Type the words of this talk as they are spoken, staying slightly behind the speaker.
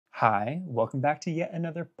Hi, welcome back to yet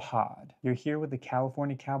another pod. You're here with the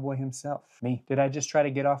California cowboy himself, me. Did I just try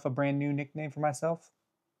to get off a brand new nickname for myself?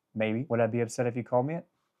 Maybe. Would I be upset if you called me it?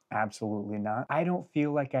 Absolutely not. I don't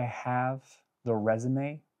feel like I have the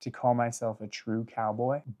resume to call myself a true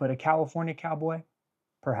cowboy, but a California cowboy?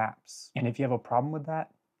 Perhaps. And if you have a problem with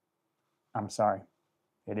that, I'm sorry.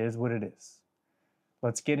 It is what it is.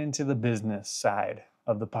 Let's get into the business side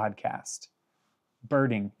of the podcast.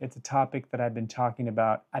 Birding, it's a topic that I've been talking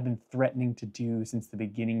about, I've been threatening to do since the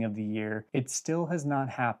beginning of the year. It still has not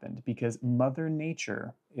happened because Mother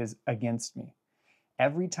Nature is against me.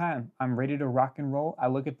 Every time I'm ready to rock and roll, I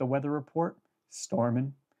look at the weather report,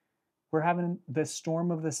 storming. We're having the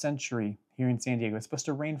storm of the century here in San Diego. It's supposed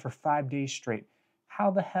to rain for 5 days straight.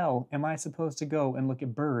 How the hell am I supposed to go and look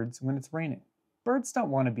at birds when it's raining? Birds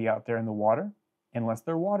don't want to be out there in the water unless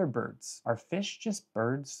they're water birds. Are fish just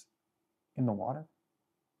birds in the water?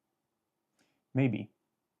 Maybe.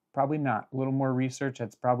 Probably not. A little more research,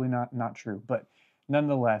 that's probably not true. But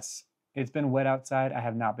nonetheless, it's been wet outside. I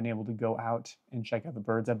have not been able to go out and check out the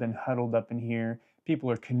birds. I've been huddled up in here. People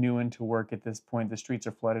are canoeing to work at this point. The streets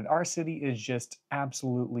are flooded. Our city is just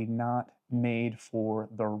absolutely not made for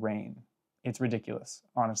the rain. It's ridiculous,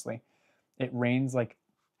 honestly. It rains like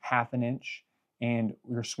half an inch and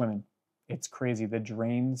we're swimming. It's crazy. The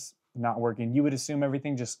drain's not working. You would assume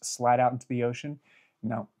everything just slide out into the ocean.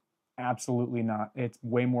 No, absolutely not. It's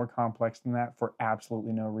way more complex than that for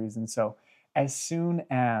absolutely no reason. So as soon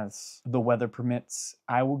as the weather permits,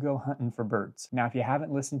 I will go hunting for birds. Now, if you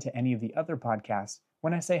haven't listened to any of the other podcasts,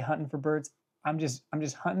 when I say hunting for birds, I'm just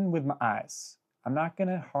hunting with my eyes. I'm not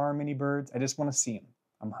gonna harm any birds. I just want to see them.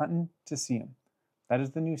 I'm hunting to see them. That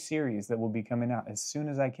is the new series that will be coming out as soon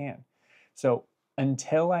as I can. So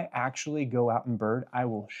until I actually go out and bird, I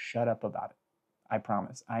will shut up about it. I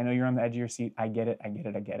promise. I know you're on the edge of your seat. I get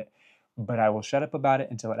it. But I will shut up about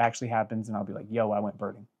it until it actually happens and I'll be like, yo, I went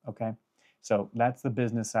birding. Okay. So that's the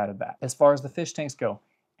business side of that. As far as the fish tanks go,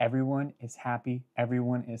 everyone is happy.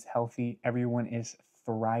 Everyone is healthy. Everyone is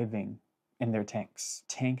thriving in their tanks.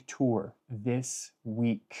 Tank tour this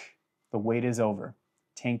week. The wait is over.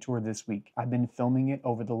 Tank tour this week. I've been filming it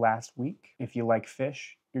over the last week. If you like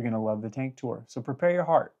fish, you're going to love the tank tour. So prepare your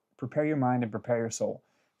heart, prepare your mind, and prepare your soul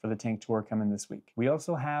for the tank tour coming this week. We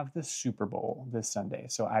also have the Super Bowl this Sunday,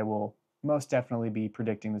 so I will most definitely be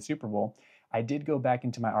predicting the Super Bowl. I did go back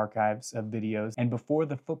into my archives of videos, and before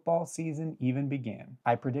the football season even began,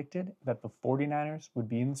 I predicted that the 49ers would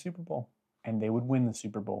be in the Super Bowl, and they would win the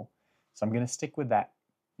Super Bowl. So I'm going to stick with that,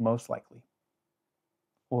 most likely.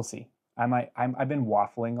 We'll see. I've been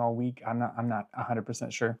waffling all week. I'm not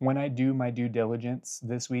 100% sure. When I do my due diligence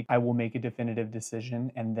this week, I will make a definitive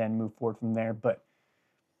decision and then move forward from there. But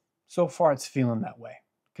so far, it's feeling that way.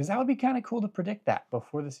 Because that would be kind of cool to predict that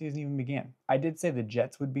before the season even began. I did say the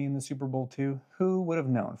Jets would be in the Super Bowl too. Who would have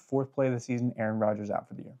known? Fourth play of the season, Aaron Rodgers out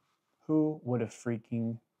for the year. Who would have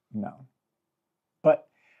freaking known? But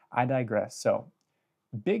I digress. So,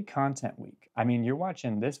 big content week. I mean, you're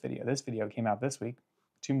watching this video. This video came out this week.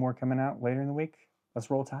 2 more coming out later in the week.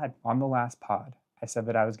 Let's roll tide. On the last pod, I said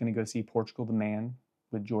that I was going to go see Portugal the Man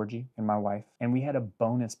with Georgie and my wife, and we had a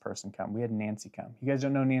bonus person come. We had Nancy come. You guys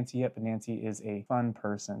don't know Nancy yet, but Nancy is a fun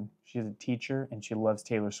person. She's a teacher and she loves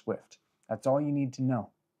Taylor Swift. That's all you need to know.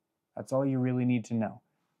 That's all you really need to know.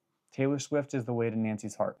 Taylor Swift is the way to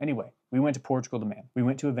Nancy's heart. Anyway, we went to Portugal the Man. We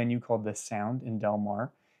went to a venue called The Sound in Del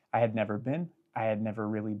Mar. I had never been. I had never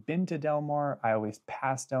really been to Del Mar. I always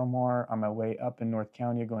passed Del Mar on my way up in North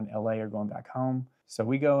County or going to LA or going back home. So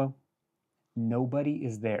we go, nobody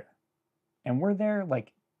is there. And we're there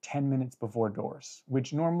like 10 minutes before doors,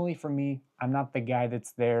 which normally for me, I'm not the guy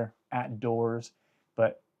that's there at doors,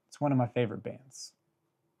 but it's one of my favorite bands.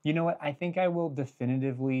 You know what? I think I will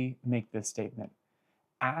definitively make this statement.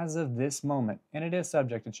 As of this moment, and it is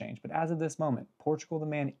subject to change, but as of this moment, Portugal the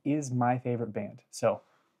Man is my favorite band. So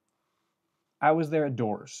I was there at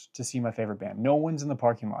doors to see my favorite band. No one's in the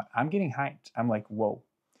parking lot. I'm getting hyped. I'm like, whoa.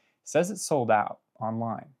 Says it's sold out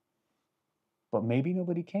online. But maybe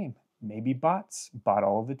nobody came. Maybe bots bought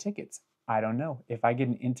all of the tickets. I don't know. If I get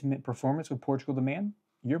an intimate performance with Portugal the Man,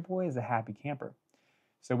 your boy is a happy camper.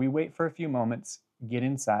 So we wait for a few moments, get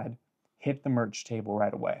inside, hit the merch table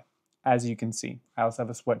right away. As you can see, I also have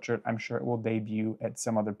a sweatshirt. I'm sure it will debut at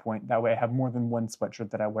some other point. That way I have more than one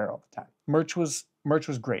sweatshirt that I wear all the time. Merch was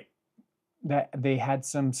great. That they had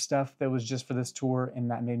some stuff that was just for this tour, and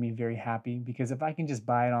that made me very happy because if I can just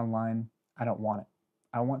buy it online, I don't want it.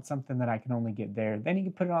 I want something that I can only get there. Then you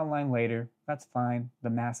can put it online later. That's fine. The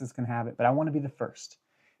masses can have it, but I want to be the first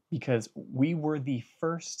because we were the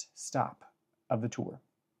first stop of the tour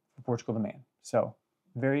for Portugal the Man. So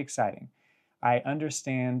very exciting. I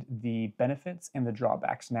understand the benefits and the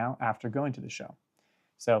drawbacks now after going to the show.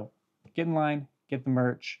 So get in line, get the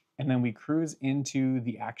merch, and then we cruise into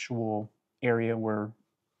the actual area where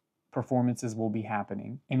performances will be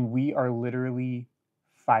happening. And we are literally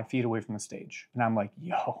 5 feet away from the stage. And I'm like,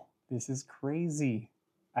 yo, this is crazy.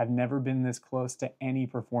 I've never been this close to any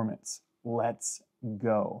performance. Let's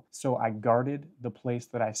go. So I guarded the place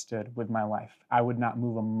that I stood with my life. I would not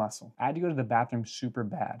move a muscle. I had to go to the bathroom super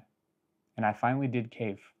bad. And I finally did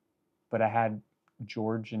cave. But I had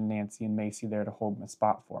George and Nancy and Macy there to hold my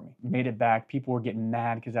spot for me. Made it back. People were getting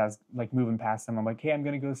mad because I was like moving past them. I'm like, hey, I'm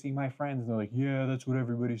gonna go see my friends. And they're like, yeah, that's what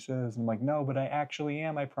everybody says. And I'm like, no, but I actually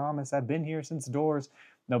am. I promise. I've been here since doors.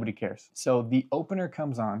 Nobody cares. So the opener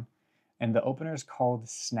comes on, and the opener is called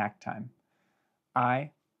Snack Time.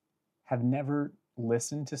 I have never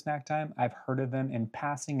listened to Snack Time. I've heard of them in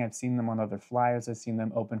passing. I've seen them on other flyers. I've seen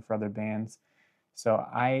them open for other bands. So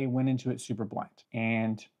I went into it super blind,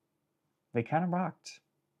 and they kind of rocked.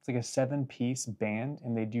 It's like a 7-piece band,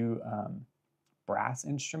 and they do brass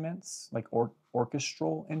instruments, like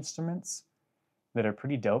orchestral instruments that are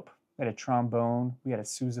pretty dope. We had a trombone, we had a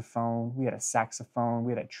sousaphone, we had a saxophone,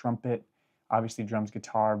 we had a trumpet, obviously drums,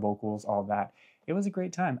 guitar, vocals, all that. It was a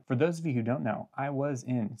great time. For those of you who don't know, I was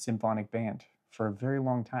in symphonic band for a very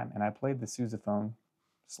long time, and I played the sousaphone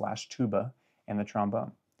 / tuba and the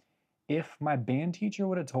trombone. If my band teacher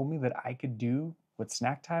would have told me that I could do what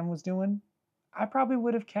Snack Time was doing, I probably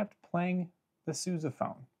would have kept playing the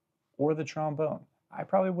sousaphone or the trombone. I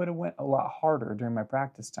probably would have went a lot harder during my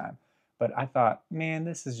practice time. But I thought, man,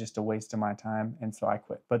 this is just a waste of my time, and so I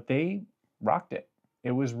quit. But they rocked it.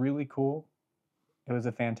 It was really cool. It was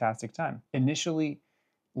a fantastic time. Initially,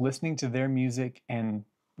 listening to their music and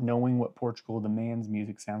knowing what Portugal the Man's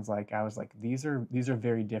music sounds like, I was like, these are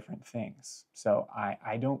very different things. So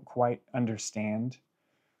I don't quite understand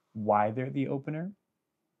why they're the opener.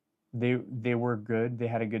 They were good. They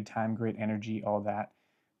had a good time, great energy, all that.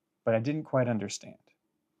 But I didn't quite understand.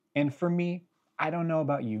 And for me, I don't know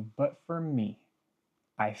about you, but for me,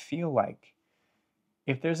 I feel like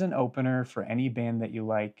if there's an opener for any band that you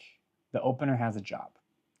like, the opener has a job.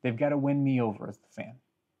 They've got to win me over as the fan.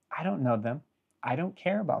 I don't know them. I don't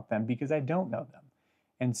care about them because I don't know them.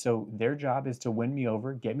 And so their job is to win me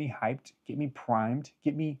over, get me hyped, get me primed,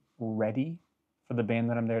 get me ready for the band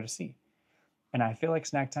that I'm there to see. And I feel like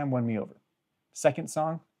Snack Time won me over. Second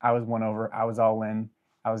song, I was won over. I was all in.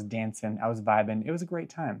 I was dancing. I was vibing. It was a great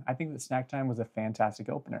time. I think that Snack Time was a fantastic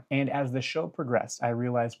opener. And as the show progressed, I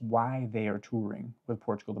realized why they are touring with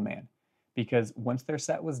Portugal the Man. Because once their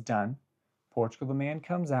set was done, Portugal the Man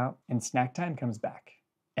comes out and Snack Time comes back.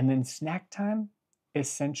 And then Snack Time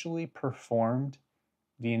essentially performed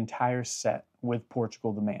the entire set with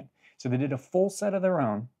Portugal the Man. So they did a full set of their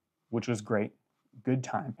own, which was great, good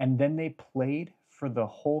time. And then they played for the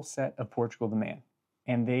whole set of Portugal the Man.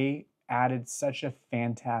 And they added such a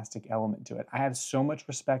fantastic element to it. I have so much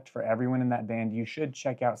respect for everyone in that band. You should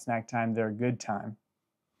check out Snack Time. They're a good time,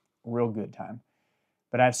 real good time.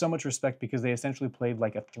 But I have so much respect because they essentially played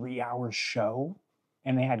like a 3-hour show,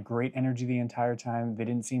 and they had great energy the entire time. They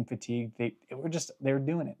didn't seem fatigued. They were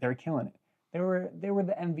doing it. They were killing it. They were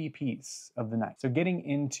the MVPs of the night. So getting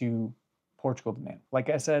into Portugal the Man, like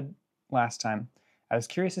I said last time, I was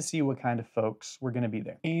curious to see what kind of folks were going to be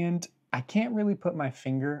there. And I can't really put my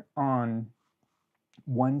finger on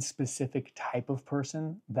one specific type of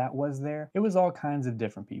person that was there. It was all kinds of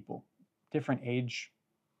different people, different age,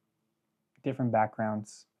 different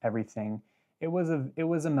backgrounds, everything. It was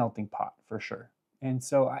a melting pot for sure. And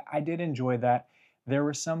so I did enjoy that. There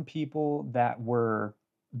were some people that were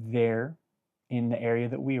there in the area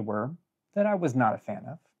that we were that I was not a fan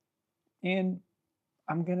of. And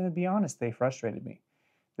I'm going to be honest, they frustrated me.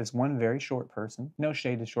 This one very short person, no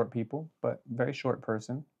shade to short people, but very short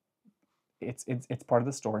person, it's part of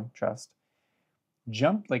the story, trust,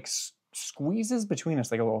 jumped, like squeezes between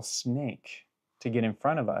us like a little snake to get in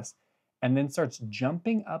front of us, and then starts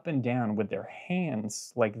jumping up and down with their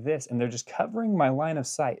hands like this, and they're just covering my line of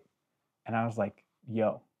sight. And I was like,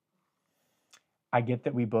 yo, I get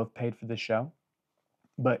that we both paid for the show,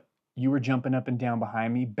 but you were jumping up and down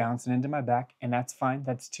behind me, bouncing into my back, and that's fine.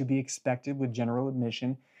 That's to be expected with general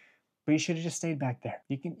admission. But you should have just stayed back there.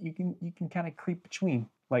 You can kind of creep between.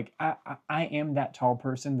 Like I am that tall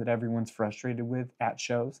person that everyone's frustrated with at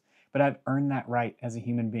shows, but I've earned that right as a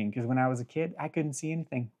human being because when I was a kid, I couldn't see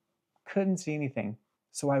anything. Couldn't see anything.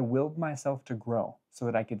 So I willed myself to grow so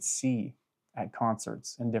that I could see at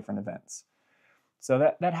concerts and different events. So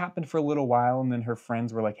that happened for a little while, and then her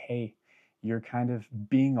friends were like, hey, you're kind of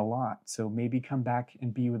being a lot, so maybe come back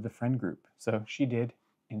and be with the friend group. So she did,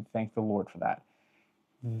 and thank the Lord for that.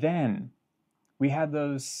 Then We had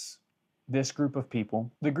this group of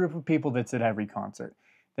people, the group of people that's at every concert,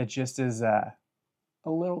 that just is a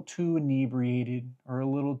little too inebriated or a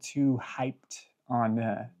little too hyped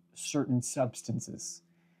on certain substances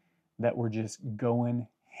that were just going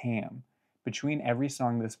ham. Between every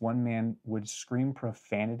song, this one man would scream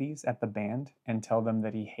profanities at the band and tell them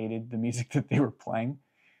that he hated the music that they were playing,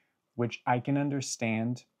 which I can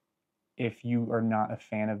understand if you are not a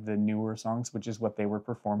fan of the newer songs, which is what they were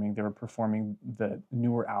performing. They were performing the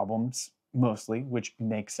newer albums mostly, which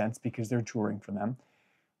makes sense because they're touring for them.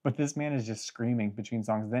 But this man is just screaming between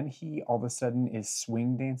songs. Then he all of a sudden is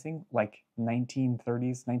swing dancing like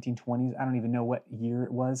 1930s, 1920s. I don't even know what year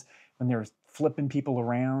it was when they were flipping people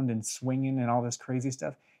around and swinging and all this crazy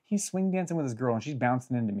stuff. He's swing dancing with his girl and she's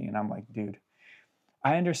bouncing into me. And I'm like, dude,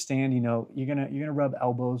 I understand, you're gonna rub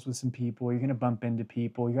elbows with some people, you're gonna bump into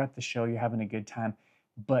people, you're at the show, you're having a good time.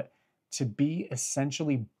 But to be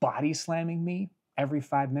essentially body slamming me every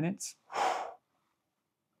 5 minutes,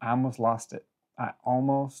 I almost lost it. I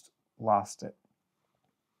almost lost it.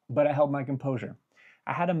 But I held my composure.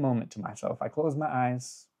 I had a moment to myself. I closed my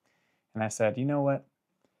eyes and I said, you know what?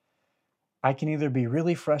 I can either be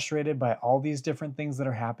really frustrated by all these different things that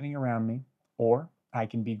are happening around me, or I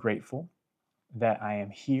can be grateful that I am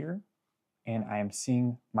here and I am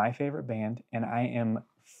seeing my favorite band and I am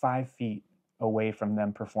 5 feet away from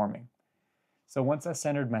them performing. So once I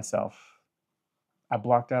centered myself, I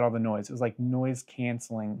blocked out all the noise. It was like noise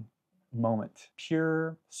canceling moment,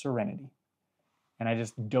 pure serenity. And I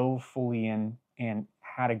just dove fully in and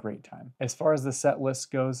had a great time. As far as the set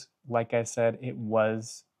list goes, like I said, it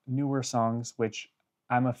was newer songs, which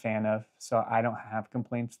I'm a fan of, so I don't have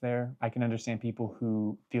complaints there. I can understand people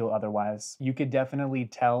who feel otherwise. You could definitely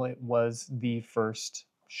tell it was the first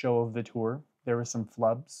show of the tour. There were some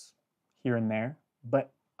flubs here and there,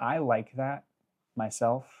 but I like that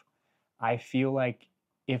myself. I feel like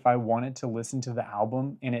if I wanted to listen to the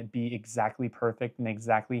album and it be exactly perfect and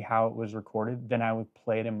exactly how it was recorded, then I would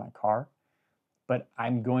play it in my car. But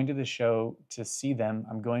I'm going to the show to see them.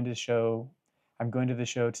 I'm going to the show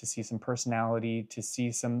to see some personality, to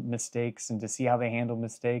see some mistakes and to see how they handle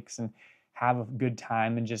mistakes and have a good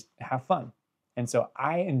time and just have fun. And so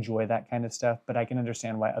I enjoy that kind of stuff, but I can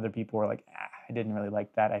understand why other people are like, I didn't really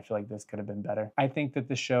like that. I feel like this could have been better. I think that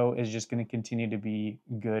the show is just going to continue to be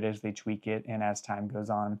good as they tweak it and as time goes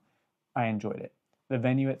on. I enjoyed it. The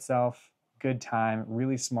venue itself, good time,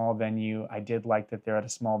 really small venue. I did like that they're at a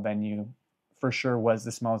small venue. For sure was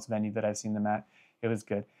the smallest venue that I've seen them at. It was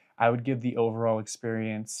good. I would give the overall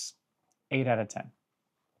experience 8 out of 10.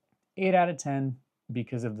 8 out of 10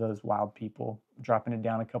 because of those wild people dropping it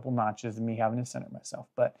down a couple notches and me having to center myself.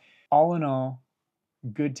 But all in all,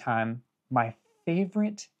 good time. My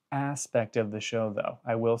favorite aspect of the show, though,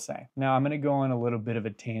 I will say. Now, I'm going to go on a little bit of a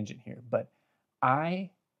tangent here, but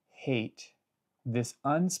I hate this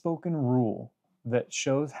unspoken rule that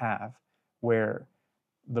shows have where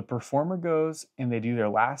the performer goes and they do their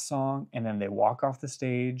last song and then they walk off the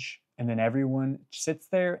stage and then everyone sits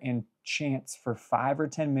there and chants for 5 or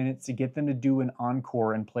 10 minutes to get them to do an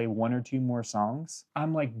encore and play 1 or 2 more songs.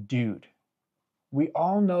 I'm like, dude, we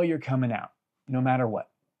all know you're coming out no matter what.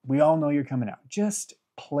 We all know you're coming out. Just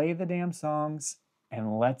play the damn songs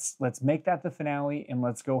and let's make that the finale and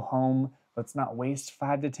let's go home. Let's not waste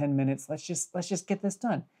 5 to 10 minutes. Let's just get this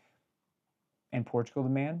done. And Portugal the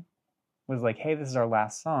Man was like, hey, this is our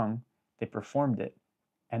last song. They performed it.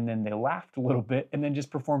 And then they laughed a little bit and then just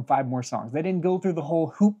performed 5 more songs. They didn't go through the whole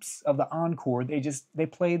hoops of the encore. They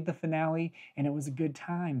played the finale and it was a good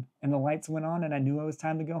time. And the lights went on and I knew it was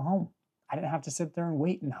time to go home. I didn't have to sit there and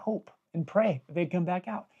wait and hope and pray that they'd come back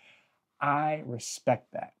out. I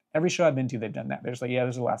respect that. Every show I've been to, they've done that. They're just like, yeah,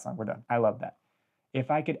 this is the last song. We're done. I love that.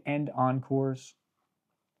 If I could end encores,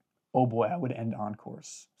 oh boy, I would end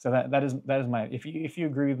encores. So that is my, if you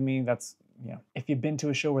agree with me, that's, if you've been to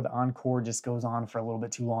a show where the encore just goes on for a little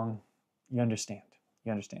bit too long, you understand.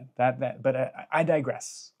 But I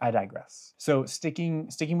digress. So sticking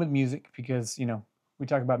with music, because, we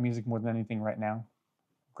talk about music more than anything right now.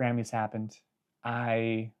 Grammys happened.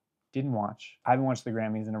 I haven't watched the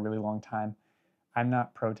Grammys in a really long time. I'm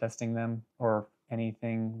not protesting them or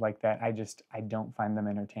anything like that. I don't find them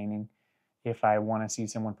entertaining. If I want to see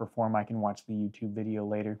someone perform, I can watch the YouTube video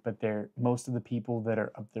later. But most of the people that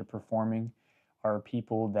are up there performing are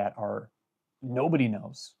people that are nobody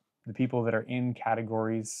knows. The people that are in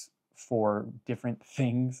categories for different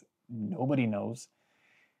things, nobody knows.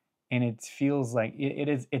 And it feels like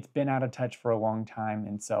it's been out of touch for a long time.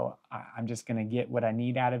 And so I'm just going to get what I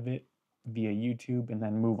need out of it via YouTube and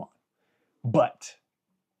then move on. But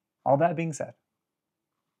all that being said,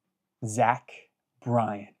 Zach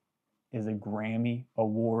Bryan is a Grammy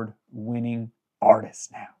Award winning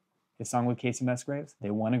artist now. His song with Casey Musgraves,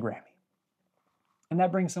 they won a Grammy. And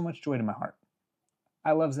that brings so much joy to my heart.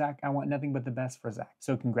 I love Zach. I want nothing but the best for Zach.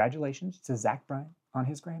 So congratulations to Zach Bryan on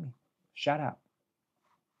his Grammy. Shout out.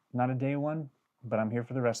 Not a day one, but I'm here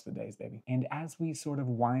for the rest of the days, baby. And as we sort of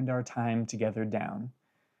wind our time together down,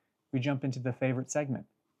 we jump into the favorite segment,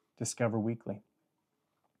 Discover Weekly.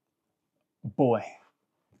 Boy,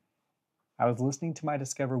 I was listening to my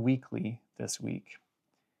Discover Weekly this week,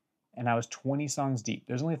 and I was 20 songs deep.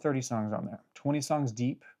 There's only 30 songs on there. 20 songs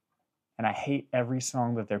deep, and I hate every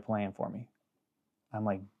song that they're playing for me. I'm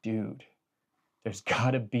like, dude, there's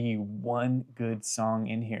gotta be one good song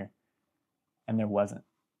in here. And there wasn't.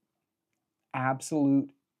 Absolute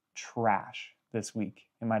trash this week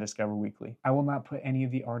in my Discover Weekly. I will not put any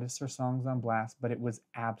of the artists or songs on blast, but it was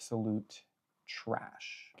absolute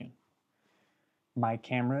trash. My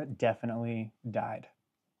camera definitely died.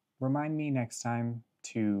 Remind me next time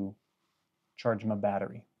to charge my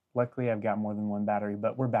battery. Luckily, I've got more than one battery,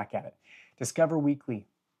 but we're back at it. Discover Weekly,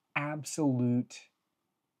 absolute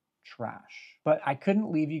trash. But I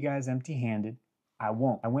couldn't leave you guys empty-handed. I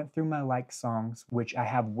won't. I went through my liked songs, which I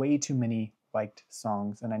have way too many liked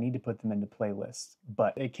songs, and I need to put them into playlists,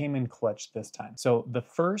 but it came in clutch this time. So the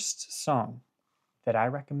first song that I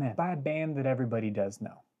recommend by a band that everybody does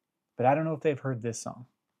know, but I don't know if they've heard this song.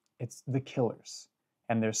 It's The Killers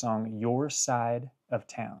and their song Your Side of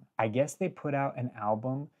Town. I guess they put out an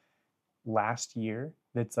album last year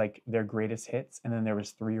that's like their greatest hits, and then there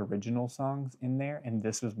was 3 original songs in there, and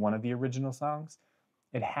this was one of the original songs.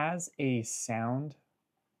 It has a sound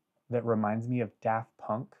that reminds me of Daft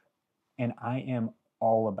Punk, and I am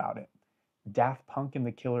all about it. Daft Punk and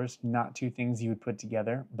The Killers, not two things you would put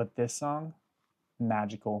together, but this song,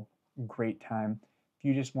 magical, great time. If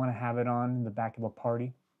you just want to have it on in the back of a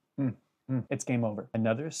party, it's game over.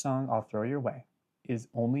 Another song I'll throw your way is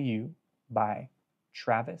Only You by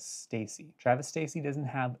Travis Stacy. Travis Stacy doesn't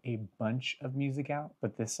have a bunch of music out,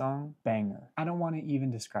 but this song, banger. I don't want to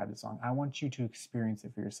even describe the song. I want you to experience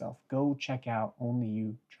it for yourself. Go check out Only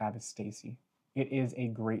You, Travis Stacy. It is a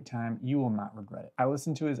great time. You will not regret it. I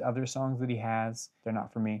listened to his other songs that he has. They're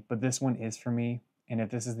not for me, but this one is for me. And if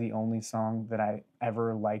this is the only song that I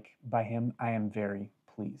ever like by him, I am very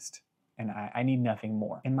pleased. And I need nothing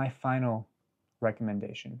more. And my final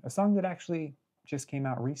recommendation, a song that actually just came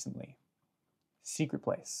out recently, Secret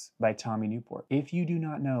Place by Tommy Newport. If you do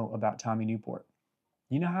not know about Tommy Newport,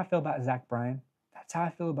 you know how I feel about Zach Bryan? That's how I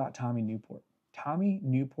feel about Tommy Newport. Tommy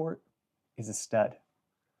Newport is a stud.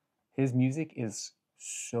 His music is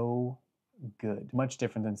so good. Much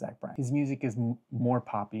different than Zach Bryan. His music is more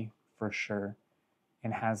poppy for sure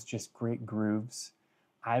and has just great grooves.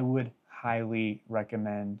 I would highly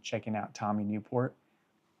recommend checking out Tommy Newport.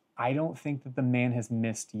 I don't think that the man has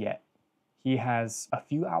missed yet. He has a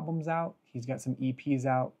few albums out. He's got some EPs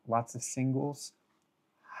out, lots of singles.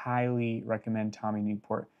 Highly recommend Tommy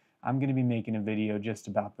Newport. I'm going to be making a video just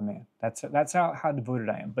about the man. That's how devoted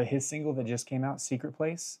I am. But his single that just came out, Secret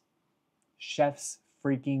Place, chef's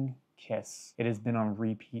freaking kiss. It has been on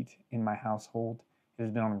repeat in my household. It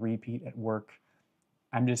has been on repeat at work.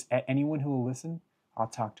 Anyone who will listen, I'll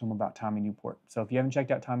talk to him about Tommy Newport. So if you haven't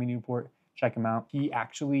checked out Tommy Newport, check him out. He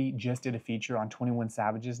actually just did a feature on 21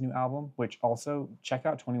 Savage's new album, which also check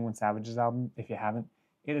out 21 Savage's album if you haven't.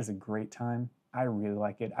 It is a great time. I really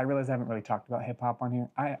like it. I realize I haven't really talked about hip hop on here.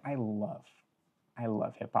 I love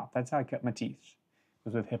hip hop. That's how I cut my teeth,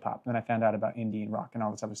 was with hip hop. Then I found out about indie and rock and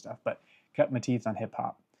all this other stuff, but cut my teeth on hip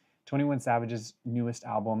hop. 21 Savage's newest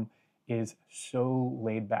album is so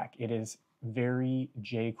laid back. It is very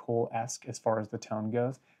J. Cole-esque as far as the tone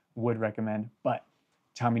goes. Would recommend, but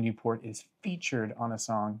Tommy Newport is featured on a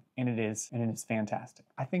song, and it is fantastic.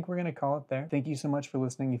 I think we're gonna call it there. Thank you so much for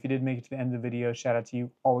listening. If you did make it to the end of the video, shout out to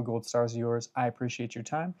you. All the gold stars are yours. I appreciate your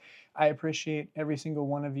time. I appreciate every single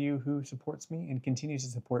one of you who supports me and continues to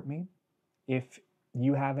support me. If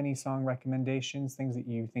you have any song recommendations, things that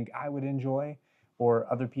you think I would enjoy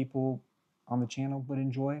or other people on the channel would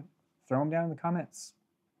enjoy, throw them down in the comments.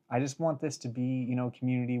 I just want this to be, a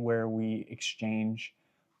community where we exchange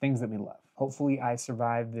things that we love. Hopefully I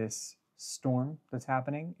survive this storm that's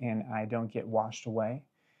happening and I don't get washed away.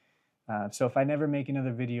 So if I never make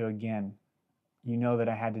another video again, you know that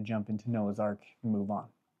I had to jump into Noah's Ark and move on.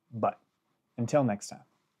 But until next time.